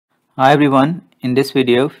Hi everyone, in this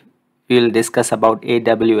video we will discuss about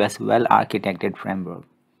AWS Well-Architected Framework.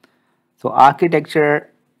 So architecture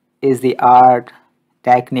is the art,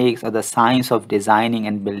 techniques or the science of designing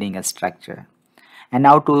and building a structure. And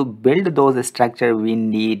now to build those structure we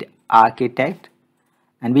need architect,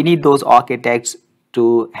 and we need those architects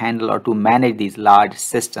to handle or to manage these large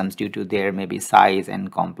systems due to their maybe size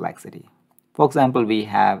and complexity. For example, we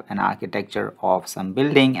have an architecture of some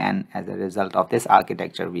building, and as a result of this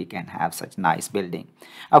architecture we can have such nice building.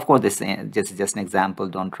 Of course, this is just an example.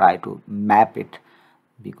 Don't try to map it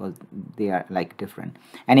because they are like different.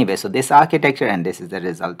 Anyway, so this architecture and this is the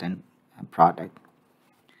resultant product.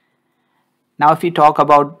 Now, if we talk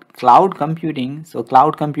about cloud computing, so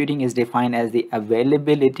cloud computing is defined as the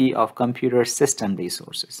availability of computer system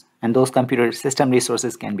resources. And those computer system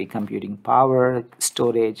resources can be computing power,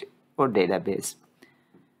 storage, or database.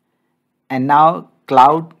 And now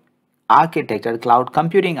cloud architecture, cloud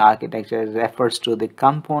computing architecture refers to the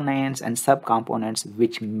components and subcomponents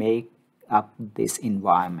which make up this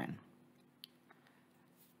environment.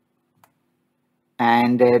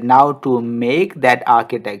 And now to make that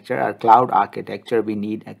architecture, or cloud architecture, we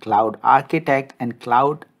need a cloud architect, and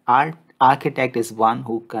cloud architect is one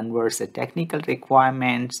who converts the technical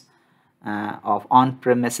requirements of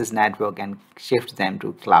on-premises network and shifts them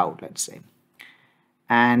to cloud, let's say.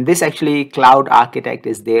 And this actually cloud architect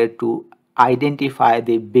is there to identify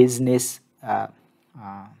the business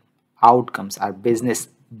outcomes or business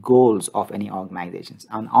goals of any organizations.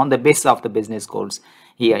 And on the basis of the business goals,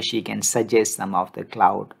 he or she can suggest some of the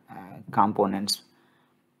cloud components.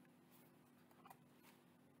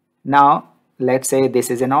 Now, let's say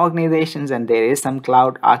this is an organization and there is some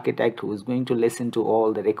cloud architect who is going to listen to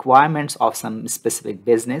all the requirements of some specific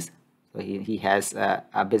business. So he has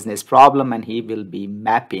a business problem and he will be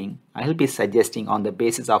mapping, he'll be suggesting on the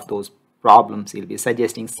basis of those problems, he'll be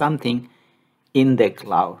suggesting something in the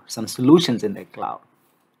cloud, some solutions in the cloud.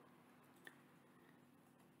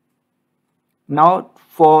 Now,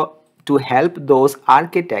 to help those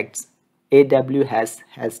architects, AWS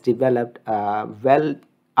has developed a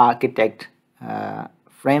well-architected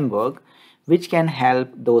framework which can help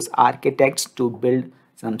those architects to build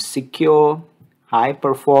some secure,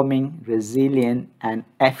 high-performing, resilient, and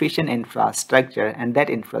efficient infrastructure, and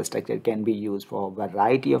that infrastructure can be used for a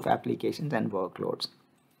variety of applications and workloads.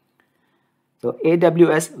 So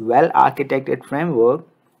AWS Well-Architected Framework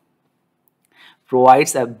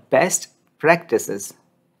provides a best practices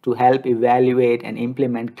to help evaluate and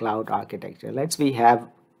implement cloud architecture. Let's say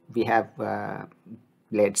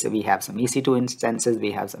we have some EC2 instances,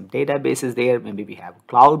 we have some databases there, maybe we have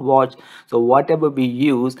CloudWatch. So whatever we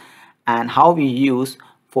use and how we use,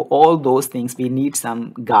 for all those things we need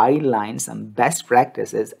some guidelines, some best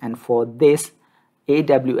practices, and for this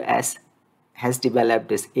AWS has developed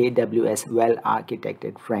this AWS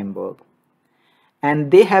Well-Architected Framework. And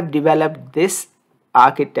they have developed this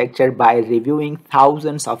architecture by reviewing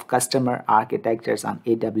thousands of customer architectures on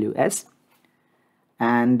AWS.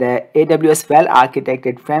 And AWS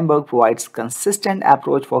Well-Architected Framework provides consistent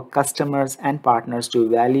approach for customers and partners to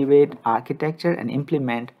evaluate architecture and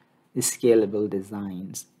implement scalable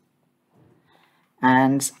designs.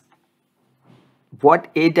 And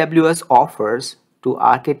what AWS offers to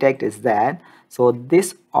architect is that, so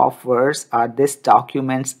this offers or this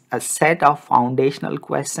documents a set of foundational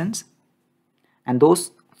questions, and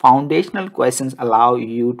those foundational questions allow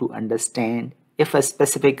you to understand if a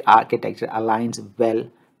specific architecture aligns well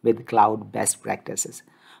with cloud best practices.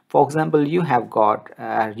 For example, you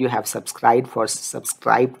have subscribed for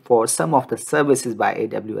some of the services by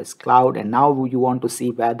AWS Cloud, and now you want to see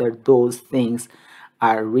whether those things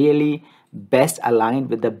are really best aligned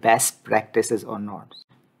with the best practices or not.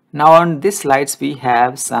 Now on these slides we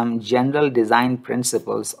have some general design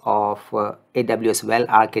principles of AWS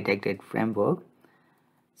Well-Architected Framework.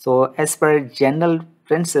 So as per general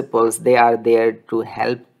principles, they are there to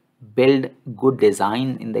help build good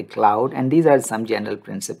design in the cloud, and these are some general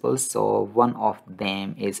principles. So one of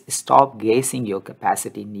them is stop guessing your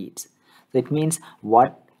capacity needs. So it means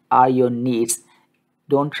what are your needs?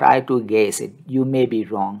 Don't try to guess it. You may be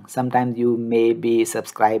wrong. Sometimes you may be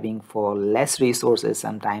subscribing for less resources,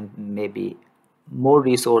 sometimes maybe more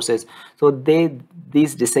resources. So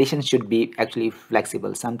these decisions should be actually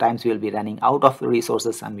flexible. Sometimes we will be running out of the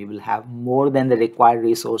resources and we will have more than the required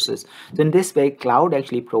resources. So in this way, cloud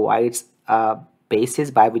actually provides a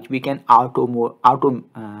basis by which we can automate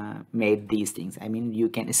these things. I mean, you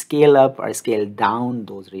can scale up or scale down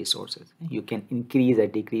those resources. You can increase or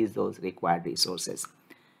decrease those required resources.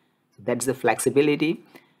 So that's the flexibility.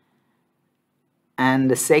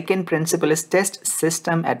 And the second principle is test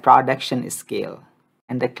system at production scale.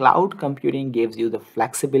 And the cloud computing gives you the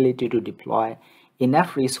flexibility to deploy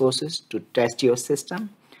enough resources to test your system.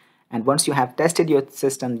 And once you have tested your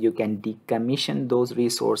system, you can decommission those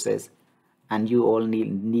resources, and you only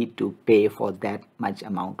need to pay for that much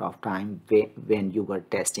amount of time when you were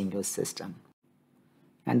testing your system.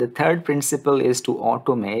 And the third principle is to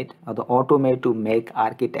automate to make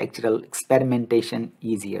architectural experimentation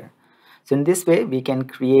easier. So in this way, we can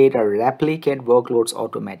create or replicate workloads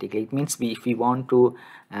automatically. It means if we want to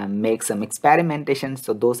make some experimentations,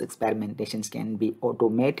 so those experimentations can be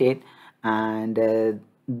automated, and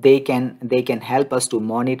they can help us to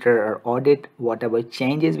monitor or audit whatever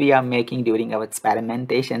changes we are making during our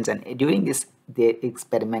experimentations. And during the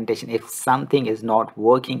experimentation, if something is not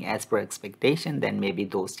working as per expectation, then maybe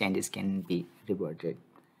those changes can be reverted.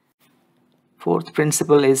 Fourth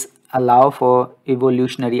principle is allow for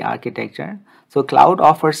evolutionary architecture. So cloud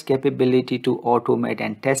offers capability to automate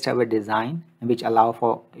and test our design, which allow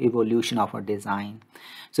for evolution of our design.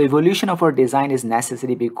 So evolution of our design is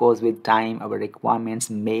necessary because with time our requirements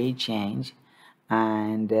may change.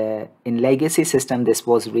 And in legacy system, this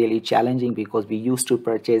was really challenging because we used to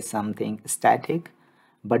purchase something static,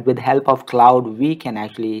 but with help of cloud, we can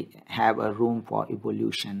actually have a room for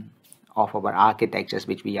evolution of our architectures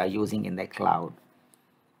which we are using in the cloud.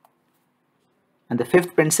 And the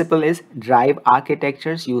fifth principle is drive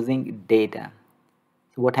architectures using data.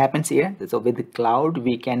 So what happens here? So with the cloud,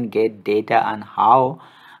 we can get data on how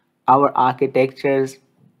our architectural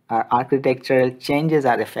changes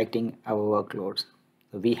are affecting our workloads.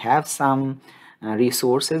 So we have some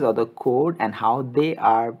resources or the code and how they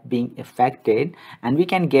are being affected, and we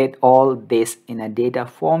can get all this in a data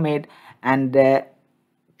format. And the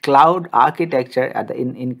cloud architecture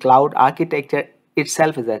in cloud architecture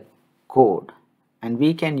itself is a code, and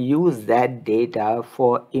we can use that data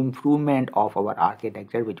for improvement of our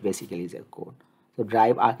architecture, which basically is a code. So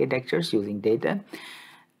drive architectures using data.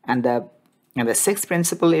 And the sixth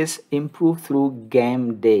principle is improve through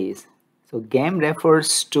game days. So game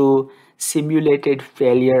refers to simulated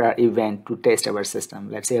failure or event to test our system.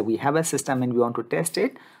 Let's say we have a system and we want to test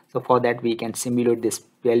it. So for that, we can simulate this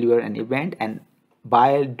failure and event, and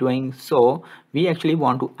by doing so, we actually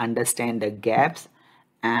want to understand the gaps,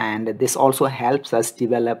 and this also helps us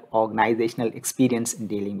develop organizational experience in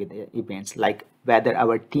dealing with the events, like whether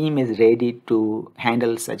our team is ready to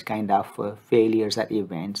handle such kind of failures or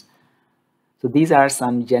events. So these are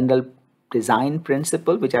some general design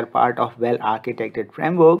principles which are part of well-architected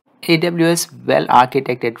framework. AWS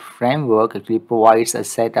Well-Architected Framework actually provides a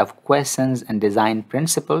set of questions and design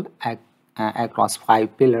principles across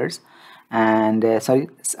 5 pillars, and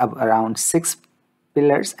around 6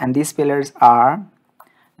 pillars. And these pillars are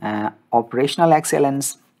operational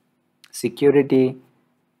excellence, security,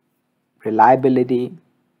 reliability,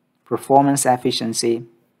 performance efficiency,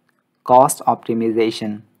 cost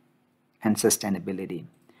optimization, and sustainability.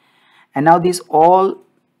 And now these all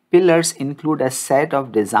pillars include a set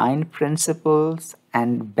of design principles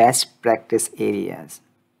and best practice areas.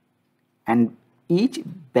 And each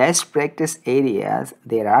best practice areas,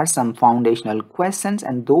 there are some foundational questions,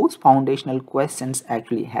 and those foundational questions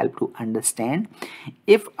actually help to understand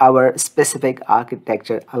if our specific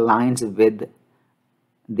architecture aligns with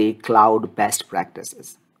the cloud best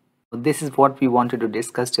practices. This is what we wanted to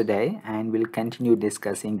discuss today, and we'll continue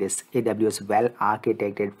discussing this AWS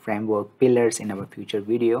Well-Architected Framework pillars in our future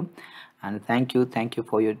video. And thank you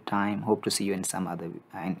for your time. Hope to see you in some other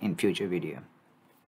in future video.